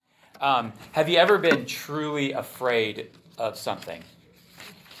Have you ever been truly afraid of something?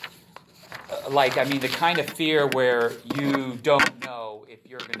 The kind of fear where you don't know if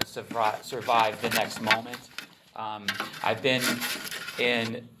you're going to survive the next moment. I've been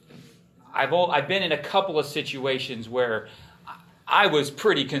in a couple of situations where I was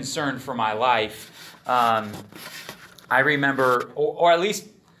pretty concerned for my life. I remember, or at least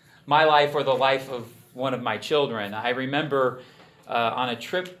my life or the life of one of my children. I remember on a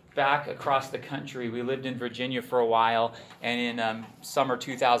trip back across the country, we lived in Virginia for a while, and in summer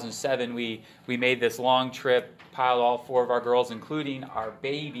 2007, we made this long trip, piled all four of our girls, including our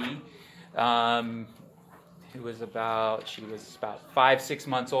baby, she was about 5-6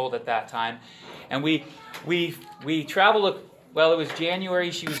 months old at that time, and we traveled. Well, it was January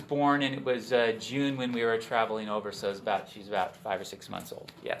she was born, and it was June when we were traveling over. So she's about 5 or 6 months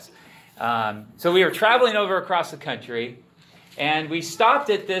old. Yes. So we were traveling over across the country, and we stopped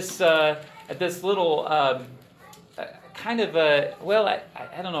at this little kind of a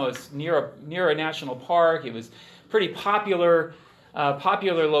I don't know. It's near a national park. It was pretty popular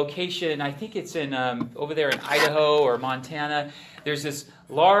location. I think it's in over there in Idaho or Montana. There's this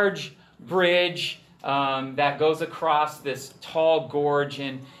large bridge that goes across this tall gorge,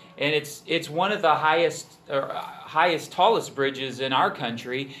 and it's one of the tallest bridges in our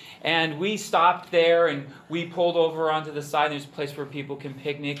country. And we stopped there and we pulled over onto the side. There's a place where people can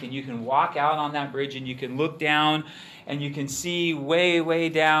picnic, and you can walk out on that bridge and you can look down and you can see way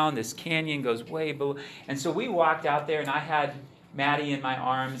down. This canyon goes way below. And so we walked out there, and I had Maddie in my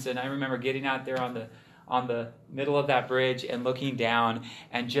arms, and I remember getting out there on the middle of that bridge and looking down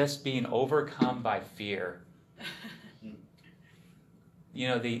and just being overcome by fear.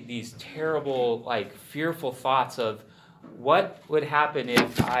 These terrible, fearful thoughts of what would happen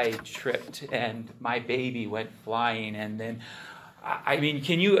if I tripped and my baby went flying. And then,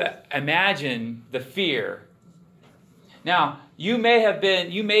 can you imagine the fear? Now, you may have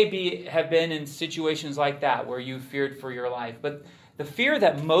been in situations like that where you feared for your life, but the fear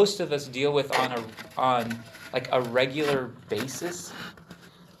that most of us deal with on a regular basis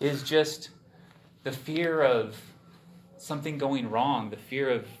is just the fear of something going wrong, the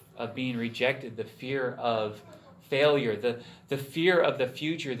fear of being rejected, the fear of failure, the fear of the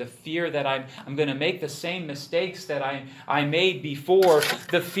future, the fear that I'm going to make the same mistakes that I made before,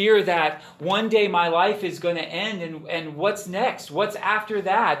 the fear that one day my life is going to end, and what's next? What's after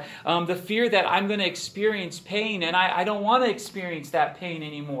that? The fear that I'm going to experience pain, and I don't want to experience that pain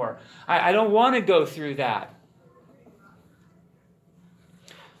anymore. I don't want to go through that.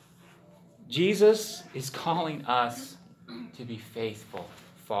 Jesus is calling us to be faithful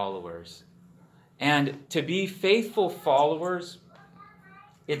followers. And to be faithful followers,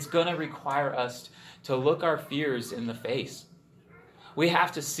 it's going to require us to look our fears in the face. We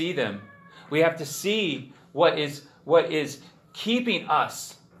have to see them. We have to see what is keeping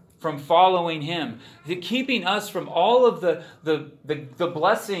us from following Him, keeping us from all of the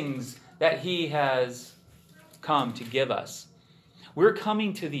blessings that He has come to give us. We're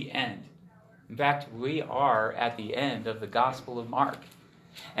coming to the end. In fact, we are at the end of the Gospel of Mark.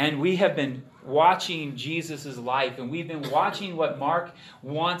 And we have been watching Jesus' life, and we've been watching what Mark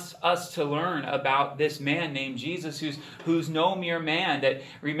wants us to learn about this man named Jesus, who's no mere man. That,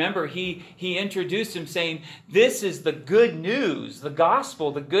 remember, he introduced him saying, this is the good news, the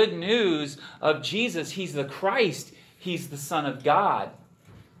gospel, the good news of Jesus. He's the Christ. He's the Son of God.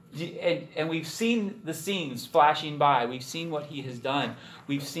 And we've seen the scenes flashing by. We've seen what He has done.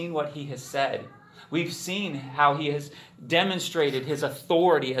 We've seen what He has said. We've seen how He has demonstrated His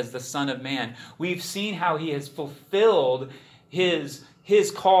authority as the Son of Man. We've seen how He has fulfilled His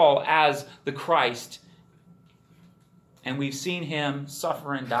call as the Christ. And we've seen Him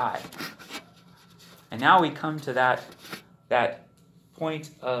suffer and die. And now we come to that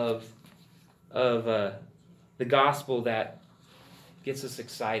point of the gospel that gets us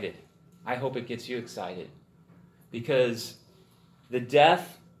excited. I hope it gets you excited. Because the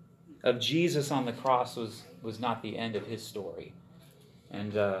death of Jesus on the cross was not the end of His story.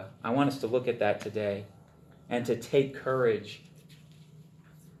 And I want us to look at that today and to take courage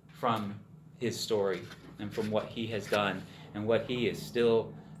from His story and from what He has done and what He is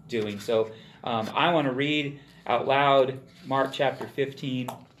still doing. So I want to read out loud Mark chapter 15,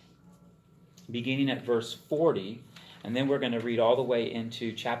 beginning at verse 40, and then we're going to read all the way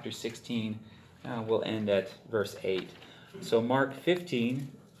into chapter 16. We'll end at verse 8. So Mark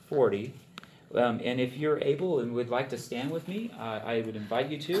 15:40. And if you're able and would like to stand with me, I would invite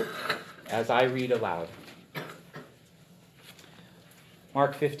you to as I read aloud.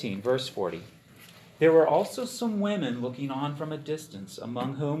 Mark 15, verse 40. There were also some women looking on from a distance,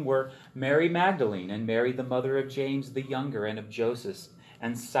 among whom were Mary Magdalene and Mary the mother of James the younger and of Joseph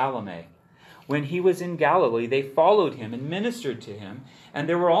and Salome. When he was in Galilee, they followed him and ministered to him, and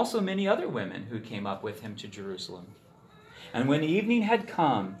there were also many other women who came up with him to Jerusalem. And when evening had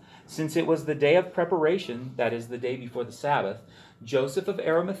come, since it was the day of preparation, that is, the day before the Sabbath, Joseph of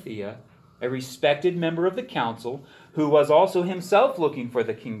Arimathea, a respected member of the council, who was also himself looking for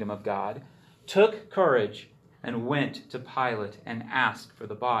the kingdom of God, took courage and went to Pilate and asked for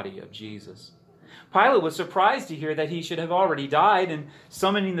the body of Jesus. Pilate was surprised to hear that he should have already died, and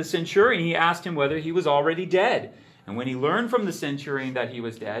summoning the centurion, he asked him whether he was already dead. And when he learned from the centurion that he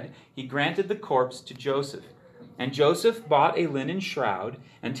was dead, he granted the corpse to Joseph. And Joseph bought a linen shroud,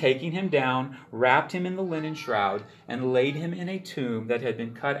 and taking him down, wrapped him in the linen shroud, and laid him in a tomb that had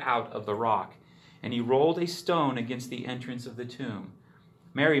been cut out of the rock. And he rolled a stone against the entrance of the tomb.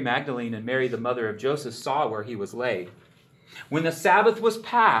 Mary Magdalene and Mary the mother of Joseph saw where he was laid. When the Sabbath was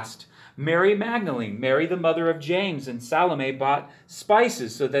past, Mary Magdalene, Mary the mother of James, and Salome bought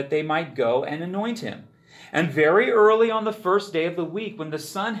spices so that they might go and anoint him. And very early on the first day of the week, when the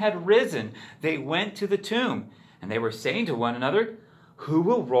sun had risen, they went to the tomb. And they were saying to one another, "Who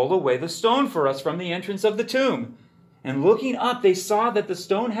will roll away the stone for us from the entrance of the tomb?" And looking up, they saw that the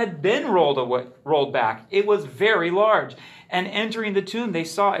stone had been rolled back. It was very large. And entering the tomb, they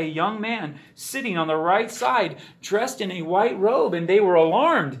saw a young man sitting on the right side, dressed in a white robe, and they were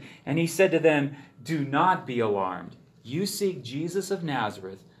alarmed. And he said to them, "Do not be alarmed. You seek Jesus of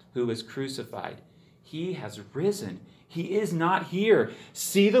Nazareth, who was crucified. He has risen. He is not here.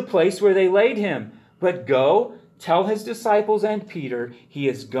 See the place where they laid him. But go, tell his disciples and Peter, he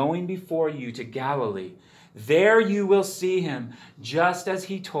is going before you to Galilee. There you will see him, just as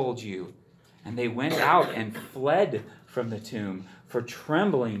he told you." And they went out and fled from the tomb, for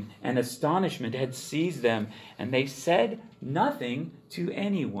trembling and astonishment had seized them, and they said nothing to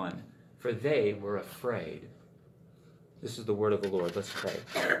anyone, for they were afraid. This is the word of the Lord. Let's pray.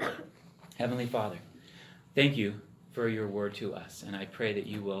 Heavenly Father, thank you for your word to us, and I pray that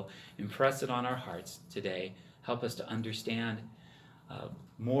you will impress it on our hearts today. Help us to understand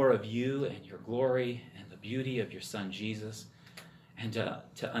more of you and your glory and the beauty of your Son, Jesus, and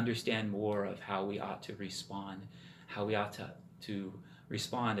to understand more of how we ought to respond, how we ought to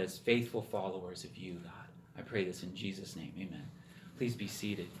respond as faithful followers of you, God. I pray this in Jesus' name. Amen. Please be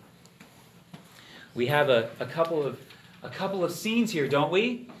seated. We have a couple of scenes here, don't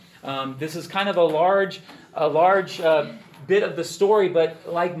we? This is kind of a large bit of the story, but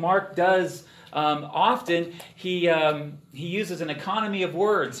like Mark does often, he uses an economy of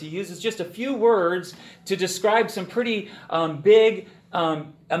words. He uses just a few words to describe some pretty big,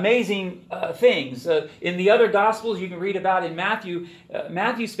 amazing things. In the other Gospels, you can read about in Matthew.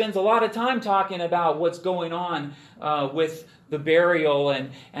 Matthew spends a lot of time talking about what's going on with the burial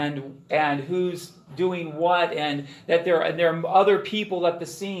and who's doing what, and that there are other people at the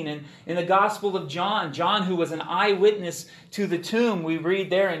scene. And in the Gospel of John, who was an eyewitness to the tomb, we read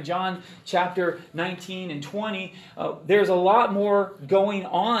there in John chapter 19 and 20, there's a lot more going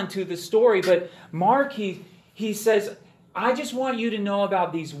on to the story. But Mark, he says, I just want you to know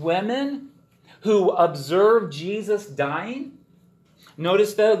about these women who observed Jesus dying.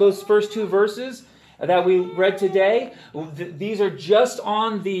 Notice those first two verses that we read today. These are just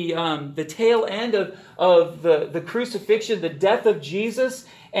on the tail end of the crucifixion, the death of Jesus.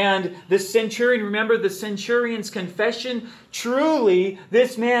 And the centurion, remember the centurion's confession? Truly,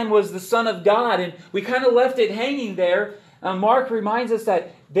 this man was the Son of God. And we kind of left it hanging there. Mark reminds us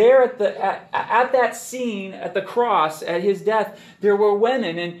that there at that scene, at the cross, at his death, there were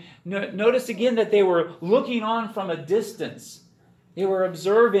women. And notice again that they were looking on from a distance. They were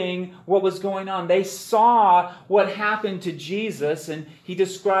observing what was going on. They saw what happened to Jesus, and he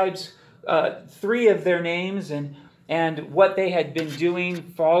describes three of their names and what they had been doing,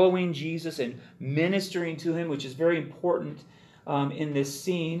 following Jesus and ministering to him, which is very important in this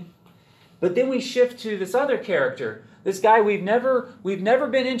scene. But then we shift to this other character, this guy we've never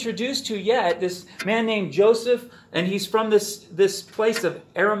been introduced to yet, this man named Joseph, and he's from this place of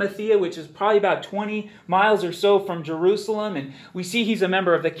Arimathea, which is probably about 20 miles or so from Jerusalem. And we see he's a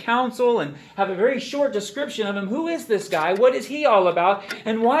member of the council and have a very short description of him. Who is this guy? What is he all about?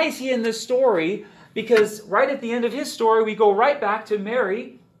 And why is he in this story? Because right at the end of his story, we go right back to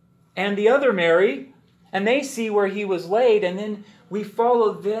Mary and the other Mary, and they see where he was laid, and then we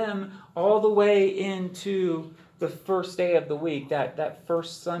follow them all the way into the first day of the week, that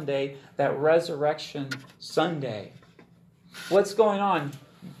first Sunday, that Resurrection Sunday. What's going on?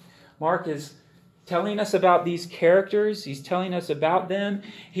 Mark is telling us about these characters. He's telling us about them.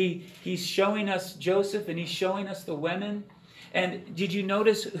 He's showing us Joseph, and he's showing us the women. And did you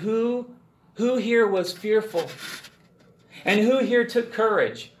notice who here was fearful? And who here took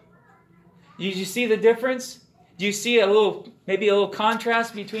courage? Did you see the difference? Do you see maybe a little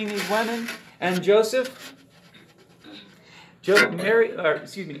contrast between these women and Joseph?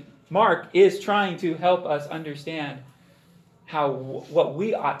 Mark is trying to help us understand what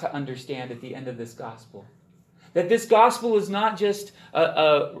we ought to understand at the end of this gospel. That this gospel is not just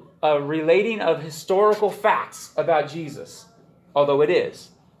a relating of historical facts about Jesus, although it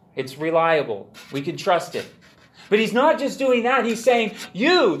is. It's reliable. We can trust it. But he's not just doing that. He's saying,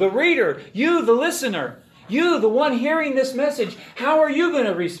 you, the reader, you, the listener, you, the one hearing this message, how are you going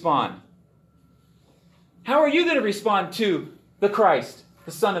to respond? How are you going to respond to the Christ,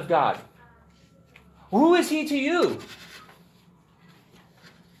 the Son of God? Who is he to you?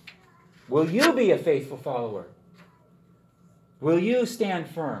 Will you be a faithful follower? Will you stand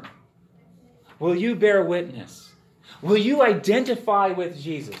firm? Will you bear witness? Will you identify with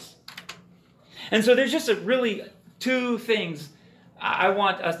Jesus? And so there's just really two things I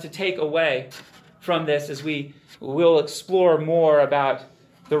want us to take away from this as we will explore more about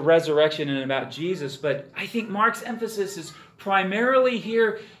the resurrection and about Jesus. But I think Mark's emphasis is primarily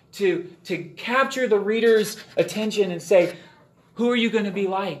here to capture the reader's attention and say, who are you going to be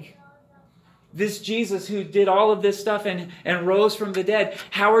like? This Jesus who did all of this stuff and rose from the dead,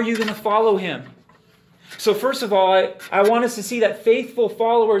 how are you going to follow him? So first of all, I want us to see that faithful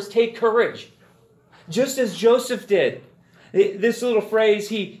followers take courage, just as Joseph did. This little phrase,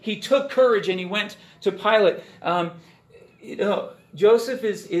 he took courage and he went to Pilate. Joseph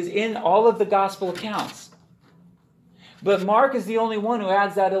is in all of the gospel accounts. But Mark is the only one who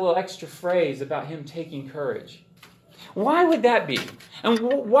adds that little extra phrase about him taking courage. Why would that be? And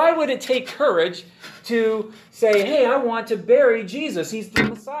why would it take courage to say, hey, I want to bury Jesus. He's the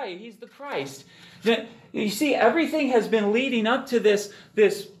Messiah. He's the Christ. You see, everything has been leading up to this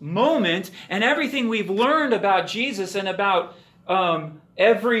moment, and everything we've learned about Jesus and about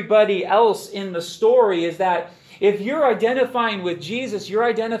everybody else in the story is that if you're identifying with Jesus, you're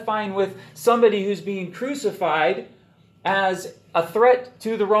identifying with somebody who's being crucified as a threat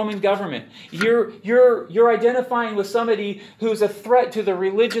to the Roman government. You're identifying with somebody who's a threat to the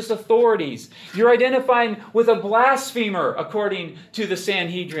religious authorities. You're identifying with a blasphemer, according to the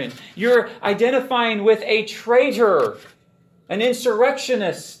Sanhedrin. You're identifying with a traitor, an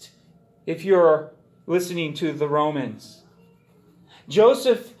insurrectionist, if you're listening to the Romans.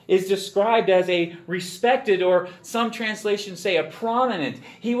 Joseph is described as a respected, or some translations say a prominent.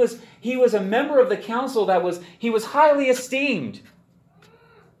 He was a member of the council he was highly esteemed.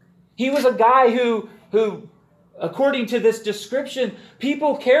 He was a guy who, according to this description,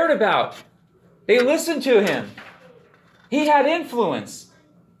 people cared about. They listened to him. He had influence.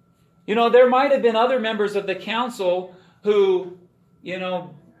 There might have been other members of the council who,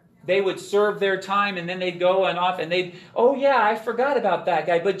 they would serve their time and then they'd go and off and oh yeah, I forgot about that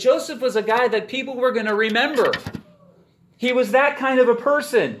guy. But Joseph was a guy that people were going to remember. He was that kind of a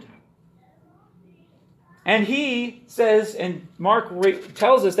person. And he says, and Mark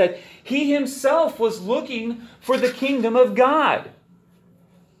tells us that he himself was looking for the kingdom of God.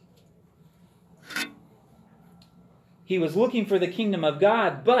 He was looking for the kingdom of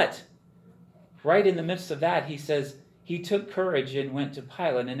God, but right in the midst of that, he says, he took courage and went to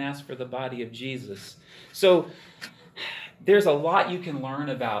Pilate and asked for the body of Jesus. So there's a lot you can learn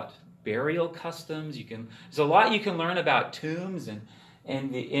about burial customs. There's a lot you can learn about tombs and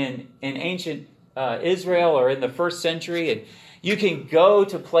in ancient Israel or in the first century. And you can go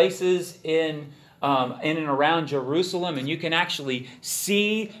to places in and around Jerusalem, and you can actually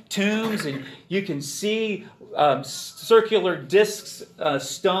see tombs, and you can see circular discs,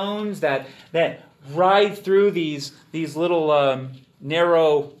 stones that ride through these little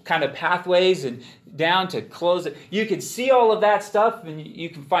narrow kind of pathways and down to close it. You can see all of that stuff, and you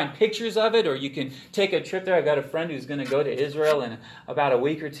can find pictures of it, or you can take a trip there. I've got a friend who's going to go to Israel in about a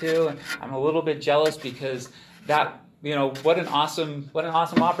week or two, and I'm a little bit jealous because that, what an awesome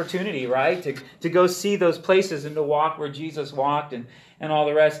opportunity, right? To go see those places and to walk where Jesus walked and all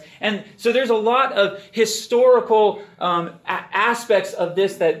the rest. And so there's a lot of historical aspects of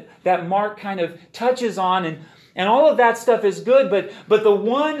this that Mark kind of touches on, and all of that stuff is good, but the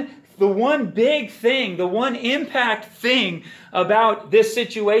one big thing, the one impact thing about this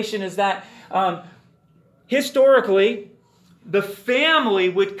situation is that historically, the family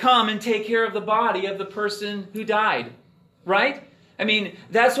would come and take care of the body of the person who died, right? I mean,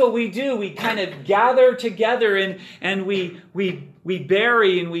 that's what we do. We kind of gather together and we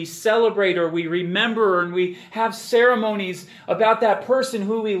bury and we celebrate, or we remember, and we have ceremonies about that person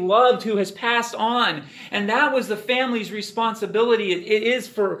who we loved who has passed on. And that was the family's responsibility. It is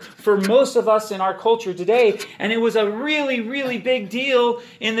for most of us in our culture today. And it was a really, really big deal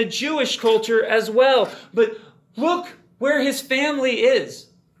in the Jewish culture as well. But look where his family is.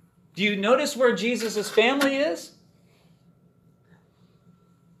 Do you notice where Jesus' family is?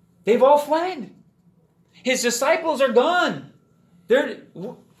 They've all fled. His disciples are gone.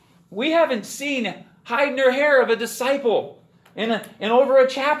 We haven't seen hide nor hair of a disciple in over a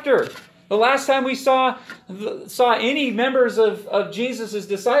chapter. The last time we saw any members of Jesus'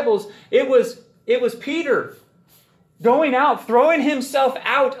 disciples, it was Peter going out, throwing himself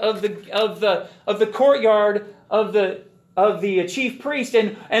out of the courtyard of the chief priest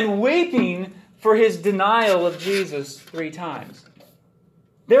and weeping for his denial of Jesus 3 times.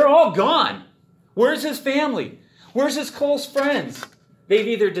 They're all gone. Where's his family? Where's his close friends? They've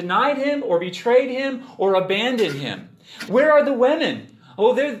either denied him or betrayed him or abandoned him. Where are the women?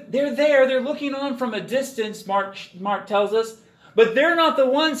 Oh, they're there. They're looking on from a distance, Mark tells us. But they're not the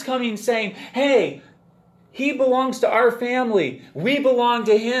ones coming saying, hey, he belongs to our family. We belong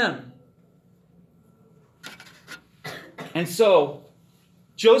to him. And so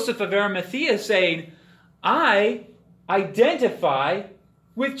Joseph of Arimathea is saying, I identify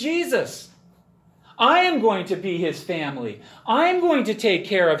with Jesus. I am going to be his family. I'm going to take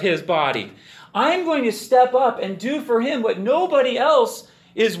care of his body. I'm going to step up and do for him what nobody else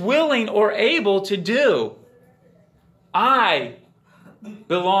is willing or able to do. I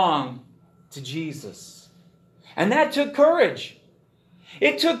belong to Jesus. And that took courage.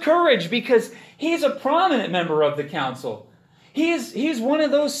 It took courage because he's a prominent member of the council. He's one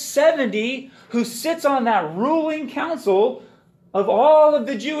of those 70 who sits on that ruling council of all of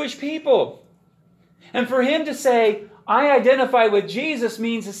the Jewish people. And for him to say, I identify with Jesus,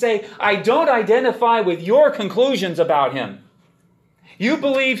 means to say, I don't identify with your conclusions about him. You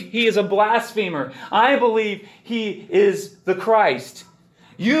believe he is a blasphemer. I believe he is the Christ.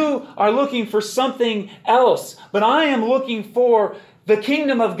 You are looking for something else, but I am looking for the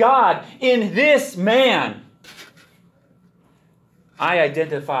kingdom of God in this man. I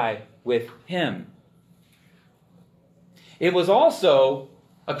identify with him. It was also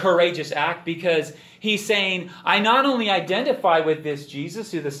a courageous act because he's saying, I not only identify with this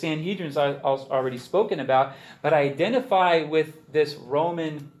Jesus, who the Sanhedrin's already spoken about, but I identify with this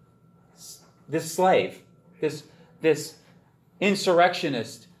Roman, this slave, this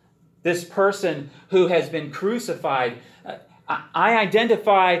insurrectionist, this person who has been crucified. I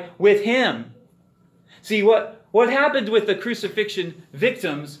identify with him. See, what happened with the crucifixion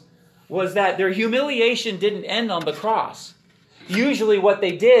victims was that their humiliation didn't end on the cross. Usually what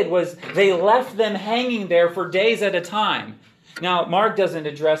they did was they left them hanging there for days at a time. Now, Mark doesn't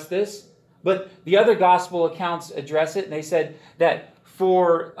address this, but the other gospel accounts address it. And they said that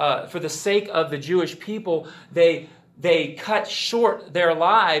for the sake of the Jewish people, they cut short their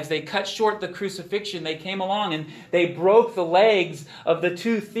lives. They cut short the crucifixion. They came along and they broke the legs of the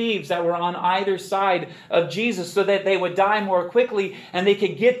 2 thieves that were on either side of Jesus so that they would die more quickly and they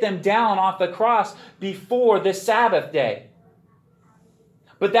could get them down off the cross before the Sabbath day.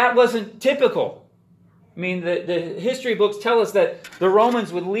 But that wasn't typical. I mean, the history books tell us that the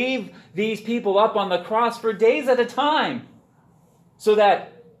Romans would leave these people up on the cross for days at a time so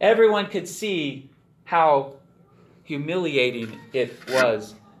that everyone could see how humiliating it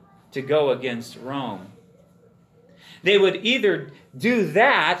was to go against Rome. They would either do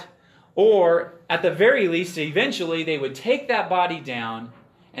that, or at the very least, eventually they would take that body down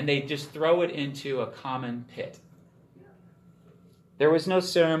and they'd just throw it into a common pit. There was no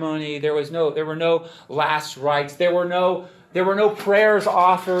ceremony. There were no last rites. There were no prayers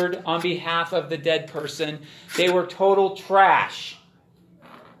offered on behalf of the dead person. They were total trash.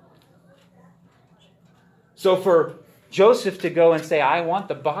 So for Joseph to go and say, I want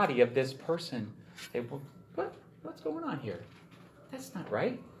the body of this person, what's going on here? That's not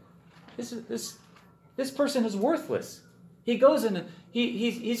right. This person is worthless. He goes and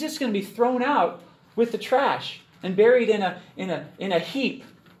he's just going to be thrown out with the trash and buried in a heap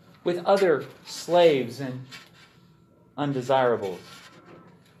with other slaves and undesirables.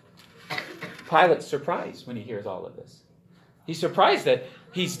 Pilate's surprised when he hears all of this. He's surprised that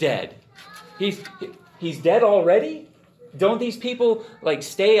he's dead. He's dead already? Don't these people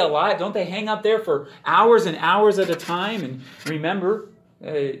stay alive? Don't they hang up there for hours and hours at a time? And remember,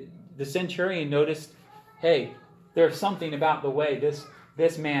 the centurion noticed, hey, there's something about the way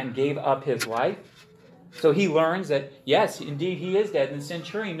this man gave up his life. So he learns that, yes, indeed, he is dead. And the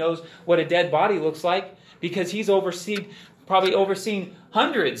centurion knows what a dead body looks like because he's probably overseen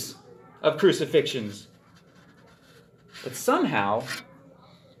hundreds of crucifixions. But somehow,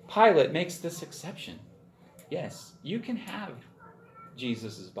 Pilate makes this exception. Yes, you can have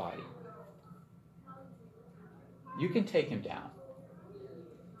Jesus' body. You can take him down.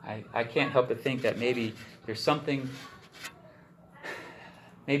 I can't help but think that maybe there's something,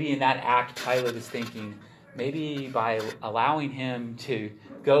 maybe in that act Pilate is thinking, maybe by allowing him to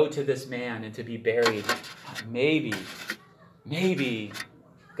go to this man and to be buried, maybe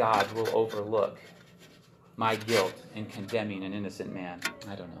God will overlook my guilt in condemning an innocent man.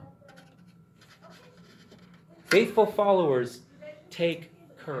 I don't know. Faithful followers take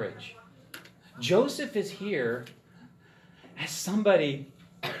courage. Joseph is here as somebody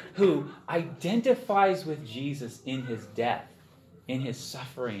who identifies with Jesus in his death, in his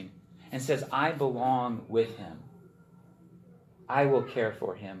suffering, and says, I belong with him. I will care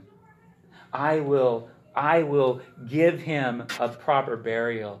for him. I will give him a proper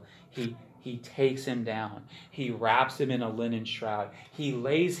burial. He takes him down. He wraps him in a linen shroud. He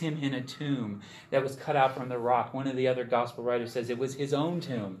lays him in a tomb that was cut out from the rock. One of the other gospel writers says it was his own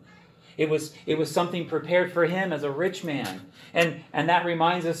tomb. It was something prepared for him as a rich man. And that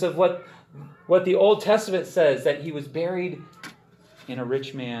reminds us of what the Old Testament says, that he was buried in a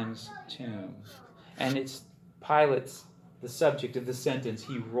rich man's tomb. And it's Pilate's the subject of the sentence.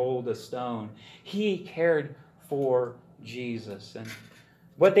 He rolled a stone. He cared for Jesus. And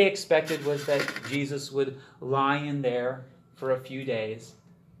what they expected was that Jesus would lie in there for a few days.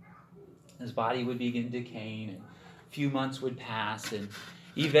 His body would begin decaying, and a few months would pass, and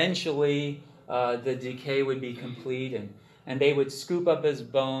eventually the decay would be complete, and they would scoop up his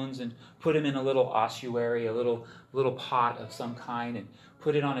bones and put him in a little ossuary, a little pot of some kind, and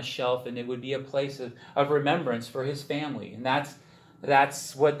put it on a shelf, and it would be a place of remembrance for his family. And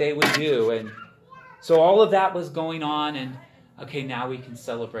that's what they would do. And so all of that was going on, and okay, now we can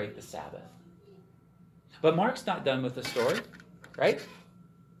celebrate the Sabbath. But Mark's not done with the story, right?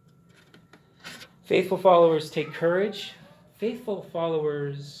 Faithful followers take courage. Faithful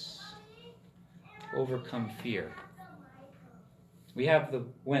followers overcome fear. We have the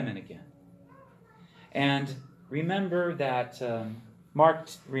women again. And remember that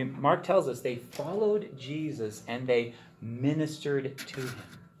Mark tells us they followed Jesus and they ministered to him.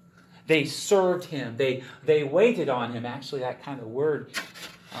 They served him. They waited on him. Actually, that kind of word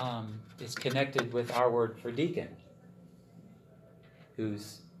is connected with our word for deacon, who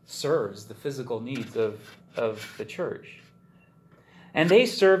serves the physical needs of the church. And they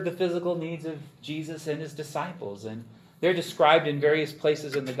served the physical needs of Jesus and his disciples. And they're described in various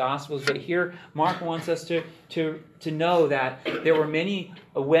places in the Gospels. But here, Mark wants us to know that there were many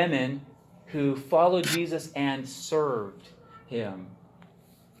women who followed Jesus and served him.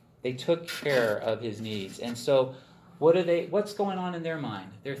 They took care of his needs. And so what's going on in their mind?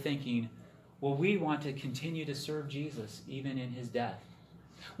 They're thinking, well, we want to continue to serve Jesus even in his death.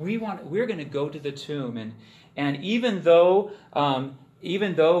 We're going to go to the tomb, and even though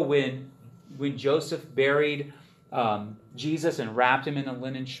when Joseph buried Jesus and wrapped him in a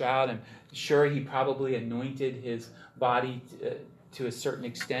linen shroud, I'm sure he probably anointed his body to a certain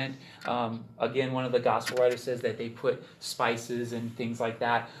extent. Again, one of the gospel writers says that they put spices and things like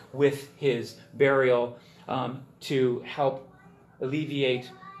that with his burial to help alleviate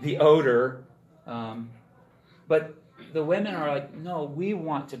the odor. But the women are like, no, we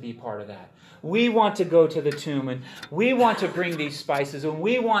want to be part of that. We want to go to the tomb, and we want to bring these spices, and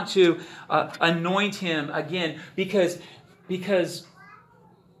we want to anoint him again because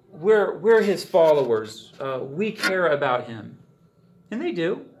we're his followers. We care about him. And they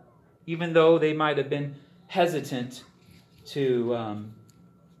do, even though they might have been hesitant to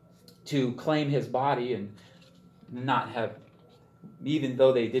claim his body and not have, even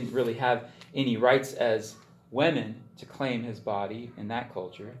though they didn't really have any rights as women to claim his body in that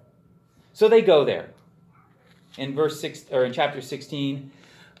culture. So they go there. In in chapter 16,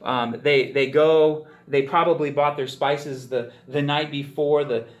 they go. They probably bought their spices the night before.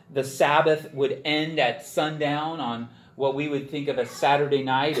 The Sabbath would end at sundown on what we would think of as Saturday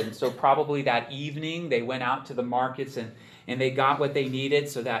night, and so probably that evening they went out to the markets and they got what they needed,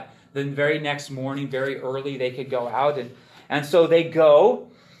 so that the very next morning, very early, they could go out, and so they go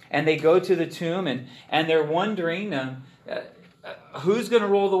to the tomb, and they're wondering who's going to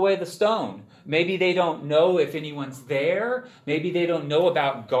roll away the stone. Maybe they don't know if anyone's there. Maybe they don't know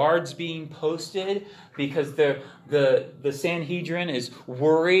about guards being posted because the Sanhedrin is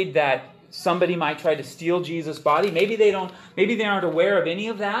worried that somebody might try to steal Jesus' body. Maybe they aren't aware of any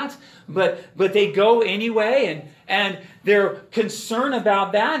of that, but they go anyway, and their concern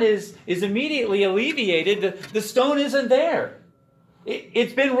about that is immediately alleviated. The stone isn't there.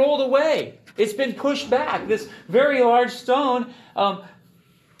 It's been rolled away. It's been pushed back. This very large stone,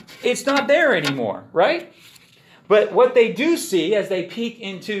 it's not there anymore, right? But what they do see as they peek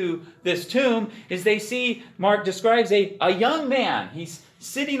into this tomb is they see, Mark describes a young man. He's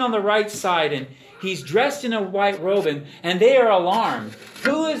sitting on the right side, and he's dressed in a white robe, and they are alarmed.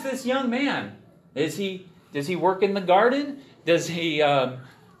 Who is this young man? Does he work in the garden? Is he a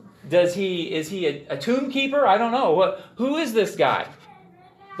tomb keeper? I don't know. Who is this guy?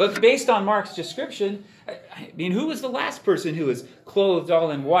 But based on Mark's description, I mean, who was the last person who was clothed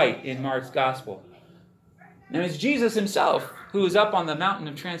all in white in Mark's gospel? Now, it's Jesus himself who was up on the mountain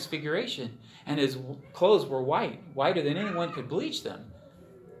of transfiguration, and his clothes were white, whiter than anyone could bleach them.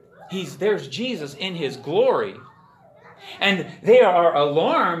 There's Jesus in his glory. And they are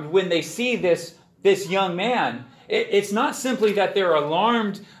alarmed when they see this young man. It's not simply that they're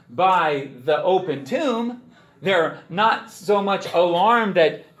alarmed by the open tomb. They're not so much alarmed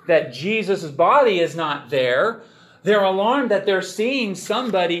that Jesus' body is not there. They're alarmed that they're seeing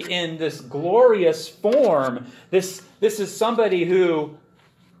somebody in this glorious form. This is somebody who,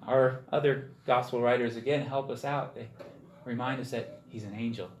 our other gospel writers again help us out. They remind us that he's an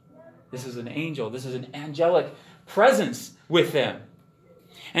angel. This is an angel. This is an angelic presence with them.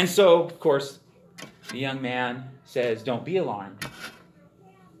 And so, of course, the young man says, "Don't be alarmed.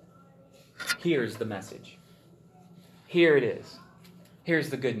 Here's the message. Here it is. Here's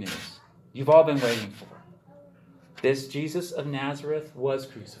the good news you've all been waiting for. This Jesus of Nazareth was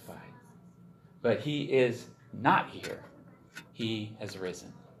crucified, but he is not here. He has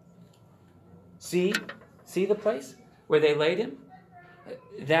risen." See the place where they laid him?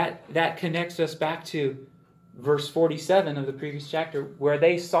 That connects us back to verse 47 of the previous chapter, where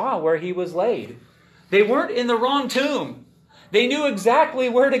they saw where he was laid. They weren't in the wrong tomb. They knew exactly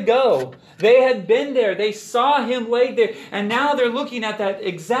where to go. They had been there. They saw him laid there. And now they're looking at that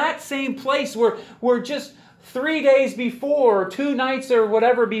exact same place where just 3 days before, 2 nights or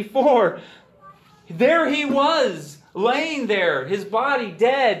whatever before, there he was, laying there, his body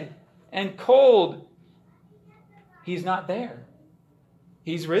dead and cold. He's not there.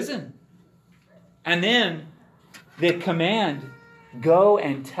 He's risen. And then the command, go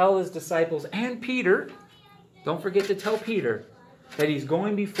and tell his disciples and Peter, don't forget to tell Peter, that he's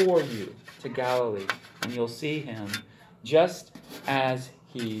going before you to Galilee, and you'll see him just as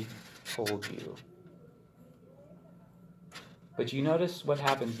he told you. But you notice what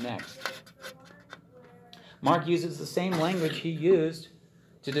happens next. Mark uses the same language he used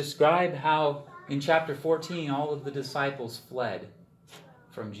to describe how in chapter 14 all of the disciples fled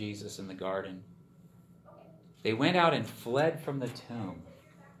from Jesus in the garden. They went out and fled from the tomb,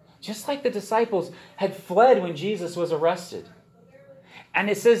 just like the disciples had fled when Jesus was arrested. And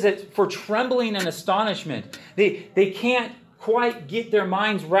it says that for trembling and astonishment, they can't quite get their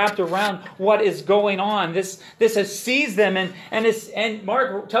minds wrapped around what is going on. This has seized them, and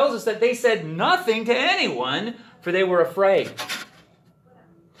Mark tells us that they said nothing to anyone, for they were afraid.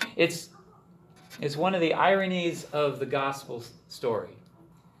 It's one of the ironies of the gospel story.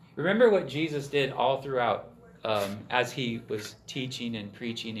 Remember what Jesus did all throughout as he was teaching and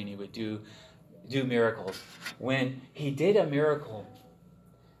preaching, and he would do miracles. When he did a miracle,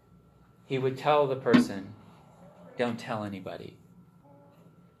 he would tell the person, "Don't tell anybody."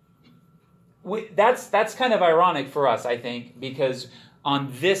 That's kind of ironic for us, I think, because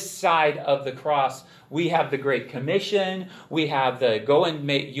on this side of the cross, we have the Great Commission. We have the go and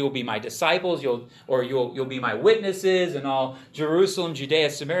you'll be my disciples, you'll be my witnesses in all Jerusalem,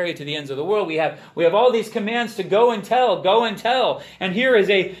 Judea, Samaria, to the ends of the world. We have all these commands to go and tell, go and tell. And here is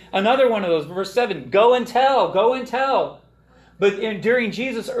another one of those, verse 7, go and tell, go and tell. But during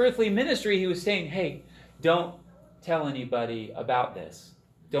Jesus' earthly ministry, he was saying, hey, don't tell anybody about this.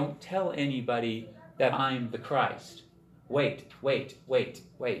 Don't tell anybody that I'm the Christ. Wait.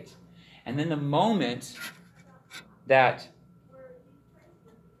 And then the moment that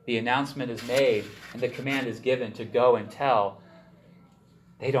the announcement is made and the command is given to go and tell,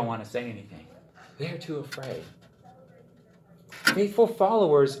 they don't want to say anything. They're too afraid. Faithful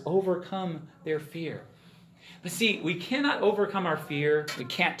followers overcome their fear. But see, we cannot overcome our fear, we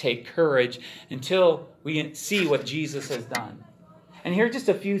can't take courage until we see what Jesus has done. And here are just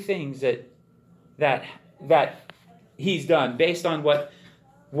a few things that he's done based on what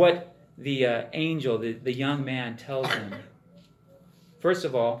the angel, the young man, tells him. First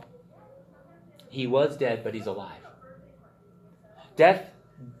of all, he was dead, but he's alive. Death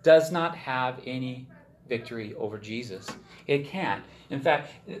does not have any victory over Jesus. It can't. In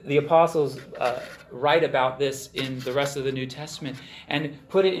fact, the apostles write about this in the rest of the New Testament and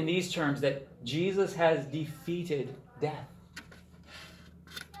put it in these terms, that Jesus has defeated death.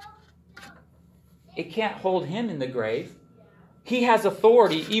 It can't hold him in the grave. He has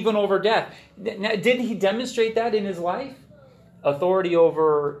authority even over death. Now, didn't he demonstrate that in his life? Authority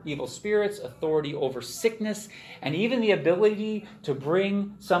over evil spirits, authority over sickness, and even the ability to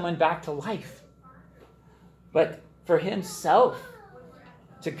bring someone back to life. But for himself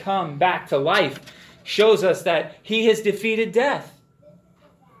to come back to life shows us that he has defeated death.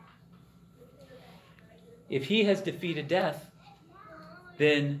 If he has defeated death,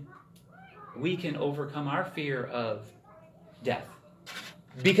 then we can overcome our fear of death.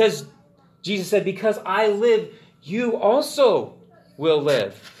 Because Jesus said, because I live, you also will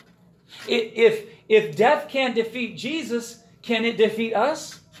live. If death can't defeat Jesus, can it defeat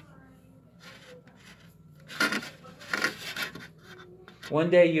us? One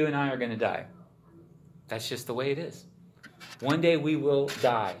day you and I are going to die. That's just the way it is. One day we will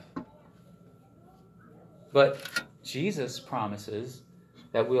die. But Jesus promises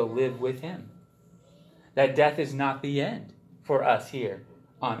that we'll live with him. That death is not the end for us here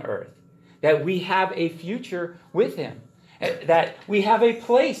on earth. That we have a future with him. That we have a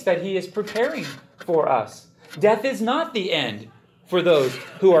place that he is preparing for us. Death is not the end for those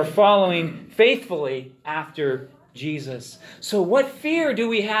who are following faithfully after Jesus. So what fear do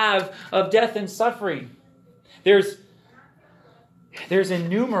we have of death and suffering? There's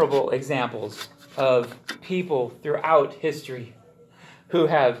innumerable examples of people throughout history who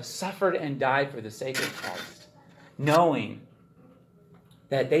have suffered and died for the sake of Christ, knowing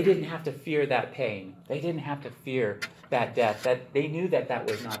that they didn't have to fear that pain. They didn't have to fear that death. That they knew that that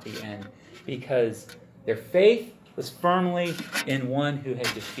was not the end, because their faith was firmly in one who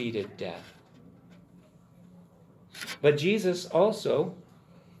had defeated death. But Jesus also,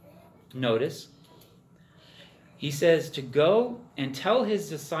 notice, he says to go and tell his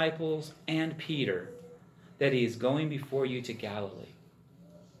disciples and Peter that he is going before you to Galilee.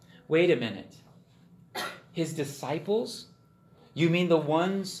 Wait a minute. His disciples? You mean the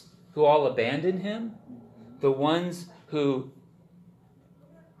ones who all abandoned him? The ones who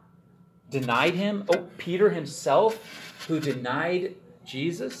denied him? Oh, Peter himself who denied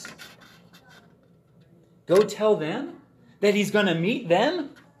Jesus? Go tell them that he's going to meet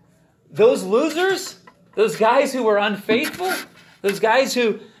them? Those losers? Those guys who were unfaithful? Those guys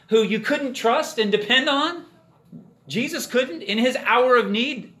who you couldn't trust and depend on? Jesus couldn't in his hour of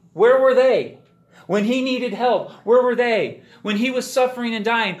need. Where were they? When he needed help, where were they? When he was suffering and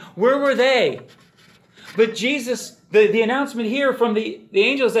dying, where were they? But Jesus, the announcement here from the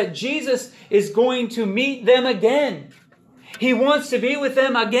angels that Jesus is going to meet them again. He wants to be with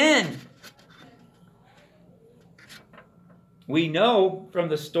them again. We know from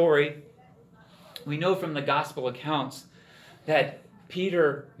the story, we know from the gospel accounts that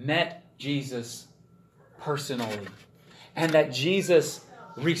Peter met Jesus personally and that Jesus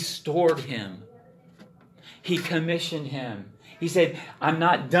restored him. He commissioned him. He said, I'm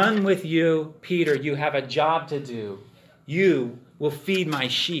not done with you, Peter. You have a job to do. You will feed my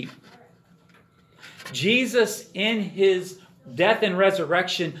sheep. Jesus, in his death and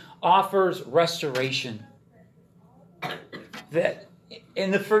resurrection, offers restoration. That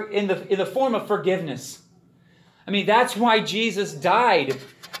in the form of forgiveness. I mean, that's why Jesus died,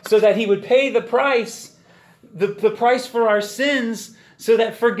 so that he would pay the price, the price for our sins, so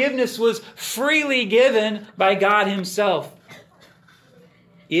that forgiveness was freely given by God himself.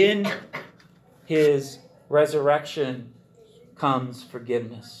 In his resurrection comes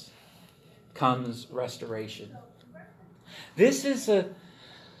forgiveness, comes restoration. This is a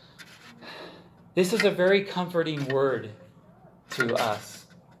very comforting word to us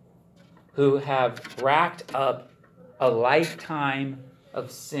who have racked up a lifetime of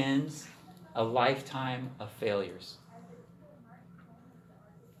sins, a lifetime of failures.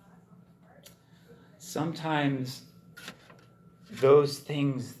 Sometimes those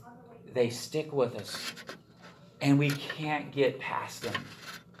things, they stick with us and we can't get past them.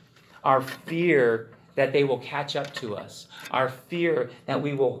 Our fear that they will catch up to us, our fear that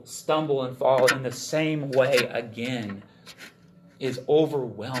we will stumble and fall in the same way again, is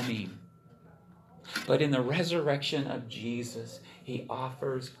overwhelming. But in the resurrection of Jesus, he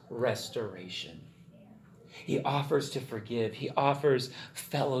offers restoration. He offers to forgive. He offers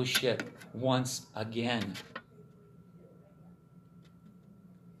fellowship once again.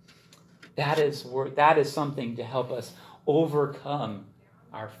 That is something to help us overcome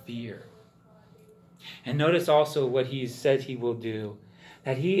our fear. And notice also what he said he will do,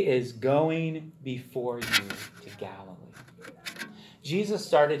 that he is going before you to Galilee. Jesus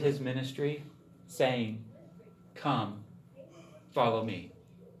started his ministry saying, come, follow me.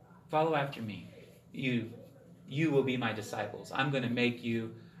 Follow after me. You will be my disciples. I'm going to make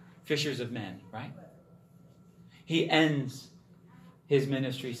you fishers of men, right? He ends his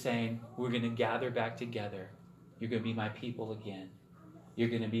ministry saying, we're going to gather back together. You're going to be my people again. You're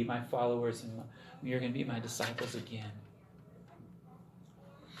going to be my followers, and you're going to be my disciples again.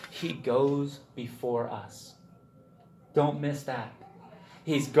 He goes before us. Don't miss that.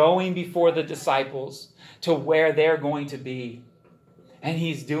 He's going before the disciples to where they're going to be. And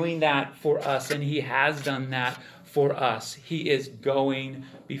he's doing that for us, and he has done that for us. He is going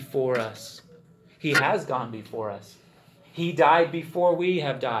before us. He has gone before us. He died before we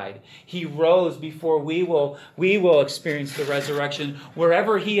have died. He rose before we will experience the resurrection.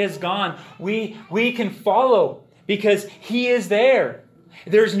 Wherever he has gone, we can follow because he is there.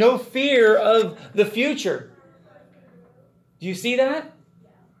 There's no fear of the future. Do you see that?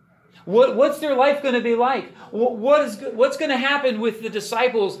 What's their life going to be like? What's going to happen with the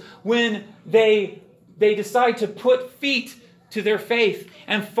disciples when they decide to put feet to their faith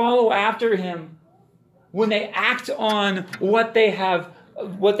and follow after him? When they act on what they have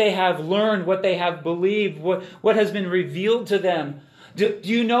learned, what they have believed, what has been revealed to them. Do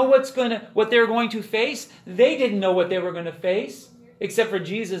you know what they're going to face? They didn't know what they were going to face, except for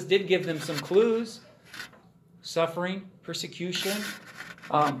Jesus did give them some clues. Suffering, persecution,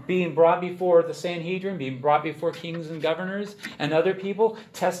 being brought before the Sanhedrin, being brought before kings and governors and other people,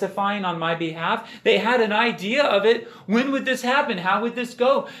 testifying on my behalf. They had an idea of it. When would this happen? How would this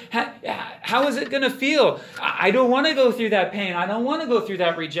go? How is it going to feel? I don't want to go through that pain. I don't want to go through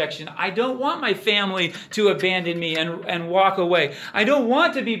that rejection. I don't want my family to abandon me and walk away. I don't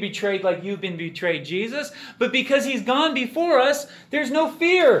want to be betrayed like you've been betrayed, Jesus. But because he's gone before us, there's no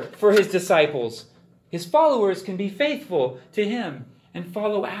fear for his disciples. His followers can be faithful to him and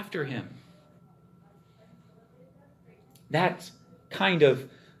follow after him. That kind of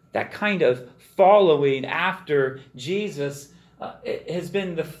following after Jesus has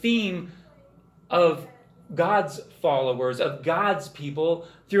been the theme of God's followers, of God's people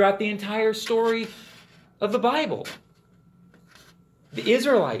throughout the entire story of the Bible. The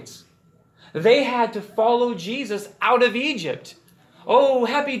Israelites, they had to follow Jesus out of Egypt. Oh,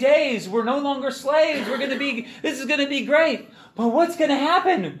 happy days. We're no longer slaves. This is going to be great. But what's going to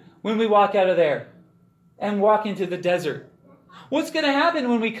happen when we walk out of there and walk into the desert? What's going to happen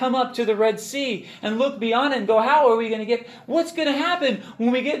when we come up to the Red Sea and look beyond it and go, how are we going to get? What's going to happen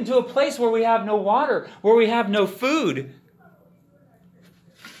when we get into a place where we have no water, where we have no food?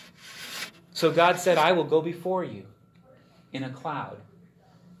 So God said, I will go before you in a cloud.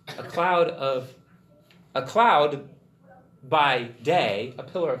 A cloud by day, a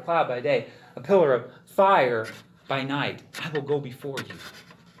pillar of cloud by day, a pillar of fire by night. I will go before you.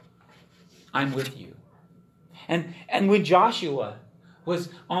 I'm with you. And when Joshua was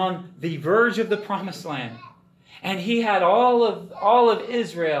on the verge of the promised land, and he had all of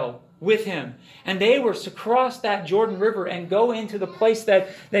Israel with him, and they were to cross that Jordan River and go into the place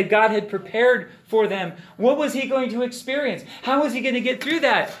that God had prepared for them, what was he going to experience? How was he going to get through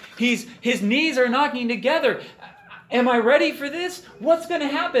that? His knees are knocking together. Am I ready for this? What's going to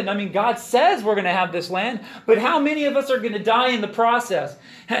happen? I mean, God says we're going to have this land, but how many of us are going to die in the process?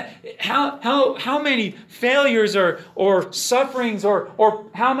 How many failures or sufferings or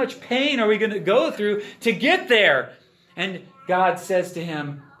how much pain are we going to go through to get there? And God says to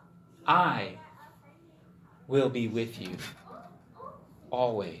him, I will be with you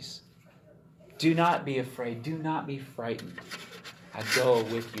always. Do not be afraid. Do not be frightened. I go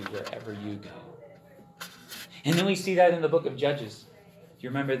with you wherever you go. And then we see that in the book of Judges. Do you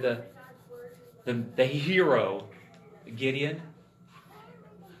remember the hero, Gideon,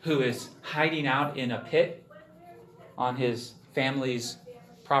 who is hiding out in a pit on his family's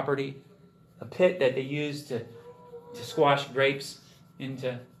property, a pit that they used to squash grapes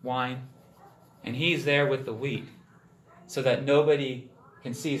into wine. And he's there with the wheat so that nobody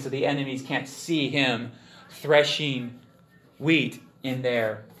can see, so the enemies can't see him threshing wheat in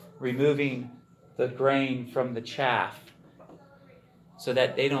there, removing the grain from the chaff, so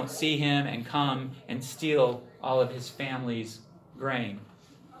that they don't see him and come and steal all of his family's grain.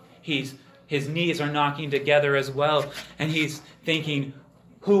 His knees are knocking together as well, and he's thinking,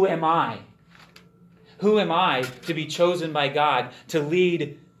 who am I? Who am I to be chosen by God to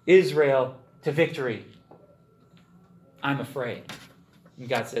lead Israel to victory? I'm afraid. And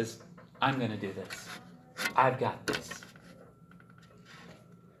God says, I'm going to do this. I've got this.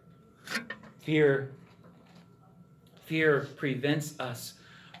 Fear fear prevents us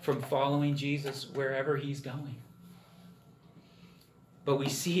from following Jesus wherever he's going. But we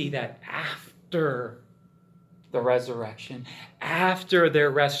see that after the resurrection, after their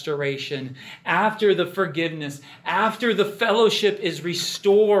restoration, after the forgiveness, after the fellowship is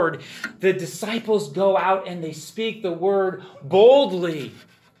restored, the disciples go out and they speak the word boldly.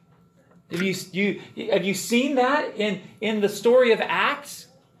 Have you seen that in the story of Acts?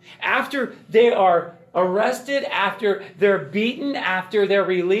 After they are arrested, after they're beaten, after they're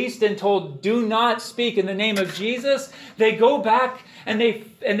released and told, do not speak in the name of Jesus, they go back and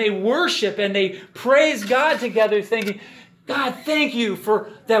they worship and they praise God together, thinking, God, thank you for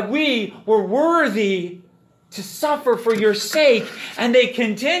that we were worthy to suffer for your sake. And they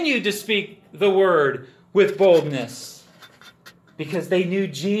continued to speak the word with boldness because they knew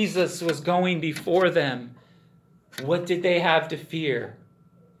Jesus was going before them. What did they have to fear?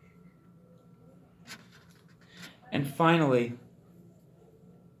 And finally,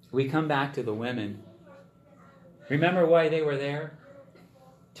 we come back to the women. Remember why they were there?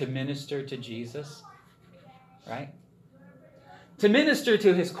 To minister to Jesus, right? To minister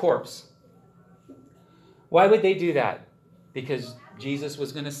to his corpse. Why would they do that? Because Jesus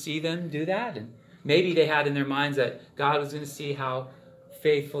was going to see them do that? And maybe they had in their minds that God was going to see how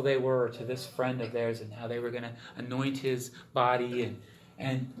faithful they were to this friend of theirs and how they were going to anoint his body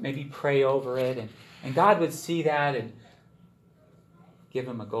and maybe pray over it. And God would see that and give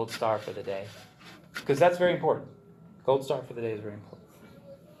him a gold star for the day. Because that's very important. Gold star for the day is very important.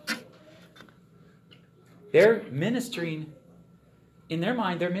 They're ministering, in their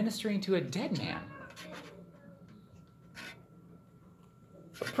mind, they're ministering to a dead man.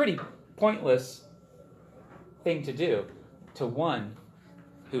 A pretty pointless thing to do to one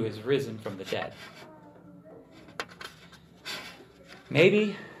who is risen from the dead.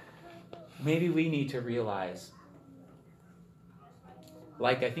 Maybe we need to realize,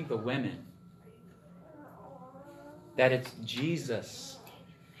 like I think the women, that it's Jesus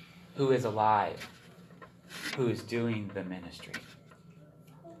who is alive, who is doing the ministry.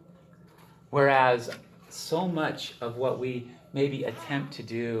 Whereas so much of what we maybe attempt to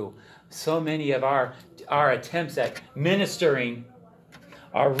do, so many of our attempts at ministering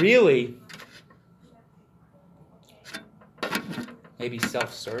are really maybe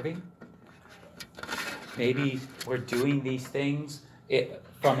self-serving. Maybe we're doing these things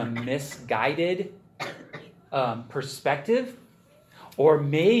from a misguided perspective, or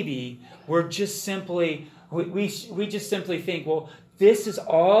maybe we're just simply we just simply think, well, this is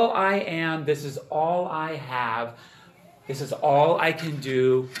all I am, this is all I have, this is all I can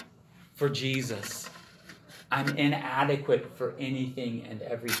do for Jesus. I'm inadequate for anything and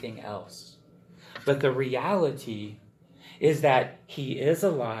everything else. But the reality is that he is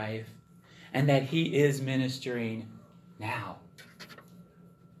alive and that he is ministering now.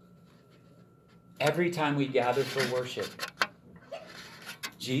 Every time we gather for worship,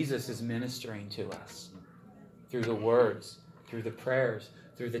 Jesus is ministering to us through the words, through the prayers,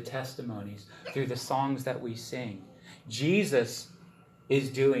 through the testimonies, through the songs that we sing. Jesus is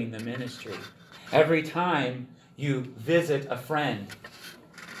doing the ministry. Every time you visit a friend,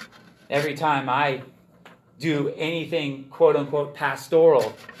 every time I do anything quote-unquote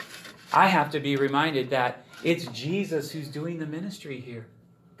pastoral, I have to be reminded that it's Jesus who's doing the ministry here.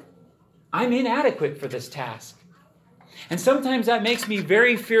 I'm inadequate for this task. And sometimes that makes me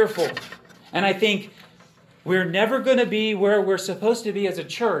very fearful. And I think we're never going to be where we're supposed to be as a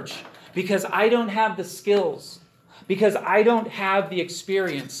church because I don't have the skills, because I don't have the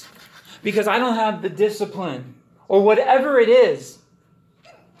experience, because I don't have the discipline, or whatever it is.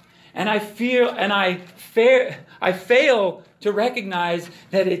 And I fail to recognize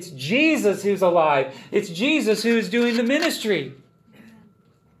that it's Jesus who's alive. It's Jesus who's doing the ministry.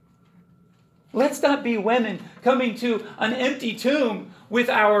 Let's not be women coming to an empty tomb with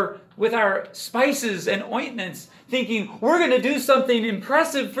our spices and ointments, thinking we're going to do something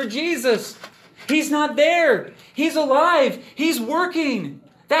impressive for Jesus. He's not there. He's alive. He's working.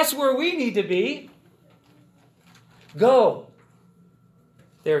 That's where we need to be. Go.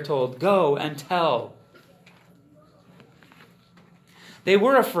 They're told, go and tell. They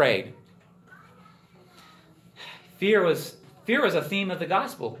were afraid. Fear was a theme of the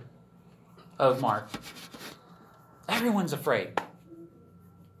gospel of Mark. Everyone's afraid.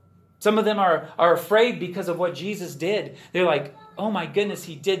 Some of them are afraid because of what Jesus did. They're like, oh my goodness,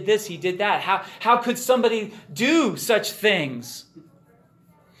 he did this, he did that. How could somebody do such things?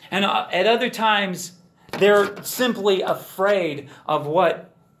 And at other times, they're simply afraid of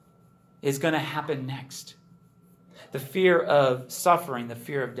what is going to happen next. The fear of suffering, the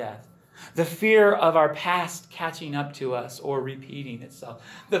fear of death. The fear of our past catching up to us or repeating itself.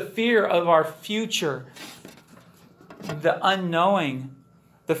 The fear of our future. The unknowing.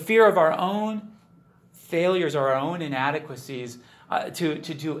 The fear of our own failures or our own inadequacies to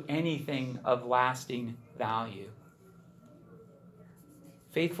do anything of lasting value.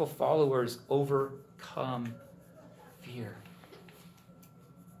 Faithful followers overcome fear.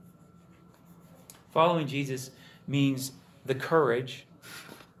 Following Jesus means the courage,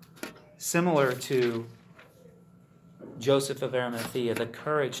 similar to Joseph of Arimathea, the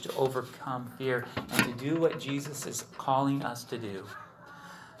courage to overcome fear and to do what Jesus is calling us to do.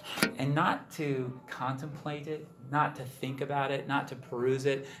 And not to contemplate it, not to think about it, not to peruse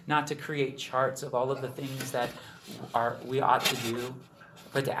it, not to create charts of all of the things that we ought to do,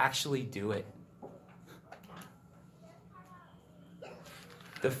 but to actually do it.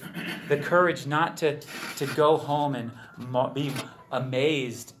 The courage not to go home and be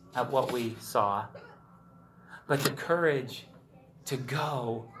amazed at what we saw, but the courage to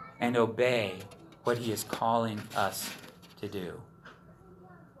go and obey what he is calling us to do.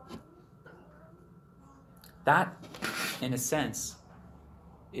 That, in a sense,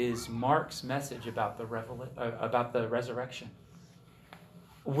 is Mark's message about the resurrection.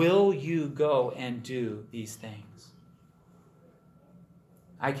 Will you go and do these things?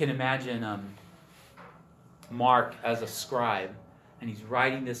 I can imagine Mark as a scribe, and he's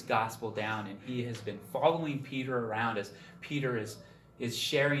writing this gospel down, and he has been following Peter around as Peter is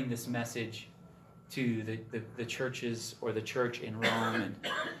sharing this message to the churches or the church in Rome,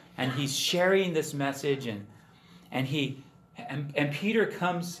 and he's sharing this message, and Peter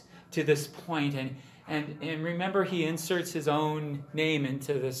comes to this point, and remember, he inserts his own name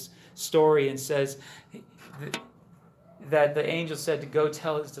into this story and says that the angel said to go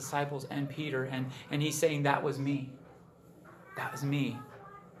tell his disciples and Peter, and he's saying, that was me. That was me.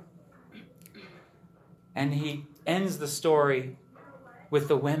 And he ends the story with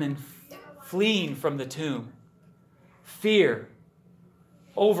the women fleeing from the tomb. Fear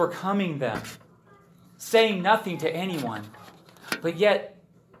overcoming them, saying nothing to anyone. But yet,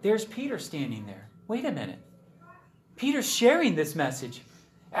 there's Peter standing there. Wait a minute. Peter's sharing this message.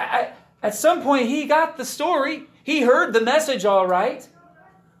 At some point, he got the story. He heard the message all right.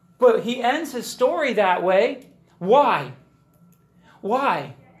 But he ends his story that way. Why?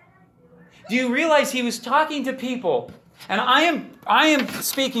 Why? Do you realize he was talking to people? And I am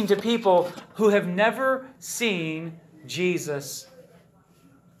speaking to people who have never seen Jesus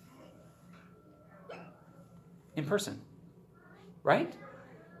in person. Right?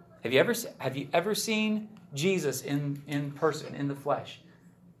 Have you ever seen Jesus in person, in the flesh?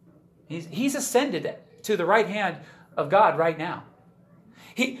 He's ascended to the right hand of God right now.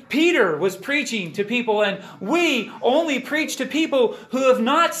 Peter was preaching to people, and we only preach to people who have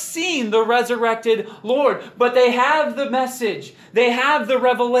not seen the resurrected Lord, but they have the message, they have the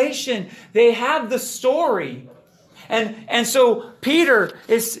revelation, they have the story. And so Peter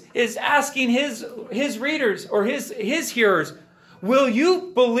is asking his readers or his hearers, will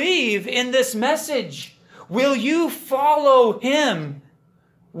you believe in this message? Will you follow him?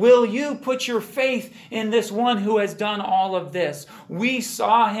 Will you put your faith in this one who has done all of this? We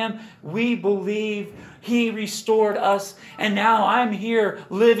saw him. We believe he restored us. And now I'm here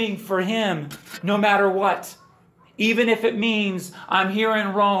living for him no matter what. Even if it means I'm here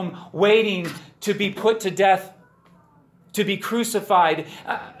in Rome waiting to be put to death, to be crucified.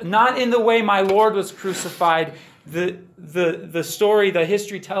 Not in the way my Lord was crucified. The story, the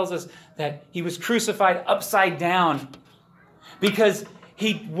history tells us that he was crucified upside down because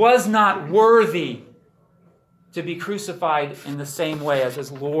he was not worthy to be crucified in the same way as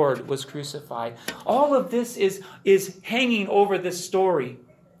his Lord was crucified. All of this is hanging over this story.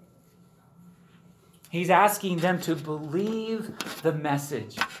 He's asking them to believe the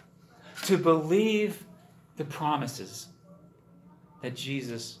message, to believe the promises that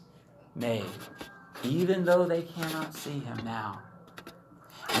Jesus made, even though they cannot see him now.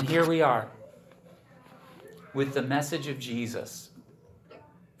 And here we are with the message of Jesus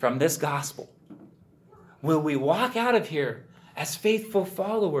from this gospel. Will we walk out of here as faithful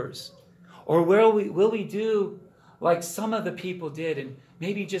followers? Or will we do like some of the people did and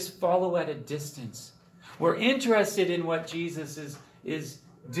maybe just follow at a distance? We're interested in what Jesus is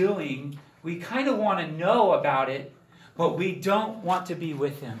doing. We kind of want to know about it, but we don't want to be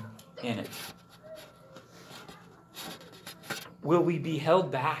with him in it. Will we be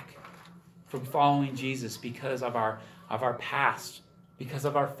held back from following Jesus because of our past, because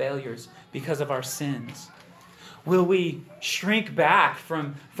of our failures, because of our sins? Will we shrink back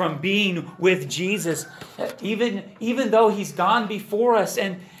from being with Jesus, even though he's gone before us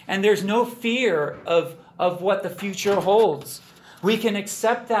and there's no fear of what the future holds? We can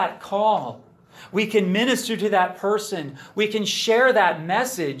accept that call. We can minister to that person. We can share that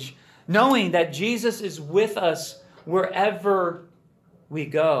message, knowing that Jesus is with us wherever we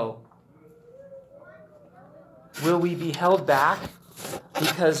go. Will we be held back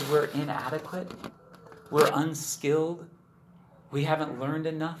because we're inadequate? We're unskilled? We haven't learned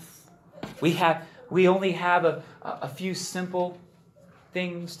enough? We only have a few simple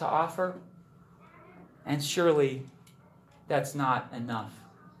things to offer? And surely that's not enough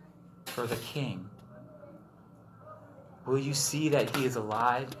for the King. Will you see that he is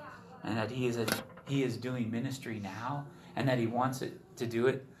alive and that he is doing ministry now and that he wants to do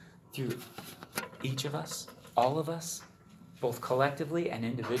it through each of us, all of us, both collectively and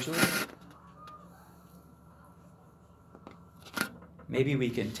individually? Maybe we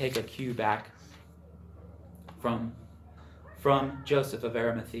can take a cue back from Joseph of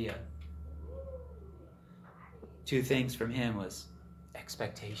Arimathea. Two things from him was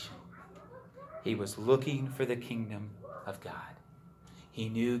expectation. He was looking for the kingdom of God. He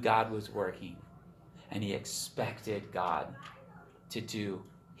knew God was working, and he expected God to do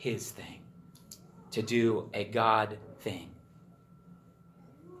his thing, to do a God thing.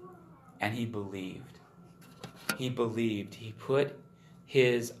 And he believed. He believed. He put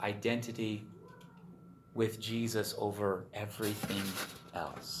his identity with Jesus over everything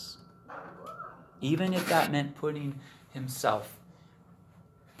else. Even if that meant putting his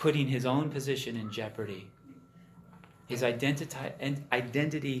own position in jeopardy, his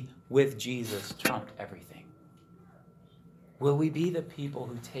identity with Jesus trumped everything. Will we be the people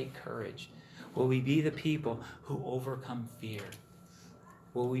who take courage? Will we be the people who overcome fear?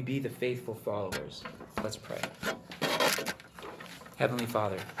 Will we be the faithful followers? Let's pray. Heavenly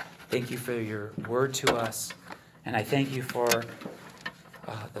Father, thank you for your word to us, and I thank you for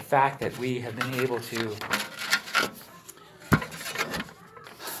the fact that we have been able to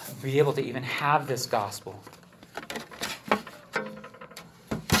even have this gospel,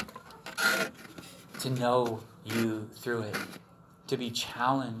 to know you through it, to be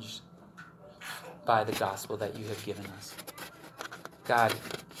challenged by the gospel that you have given us. God,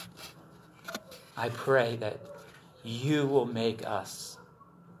 I pray that you will make us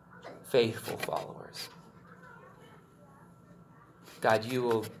faithful followers. God, you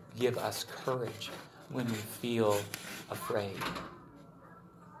will give us courage when we feel afraid.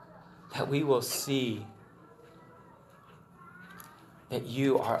 That we will see that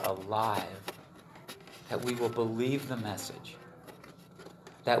you are alive. That we will believe the message.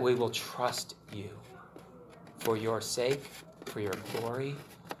 That we will trust you for your sake, for your glory,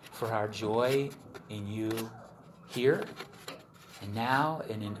 for our joy in you here and now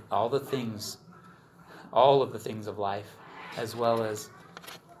and in all of the things of life, as well as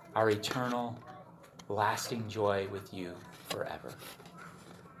our eternal, lasting joy with you forever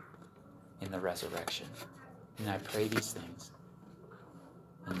in the resurrection. And I pray these things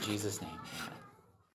in Jesus' name. Amen.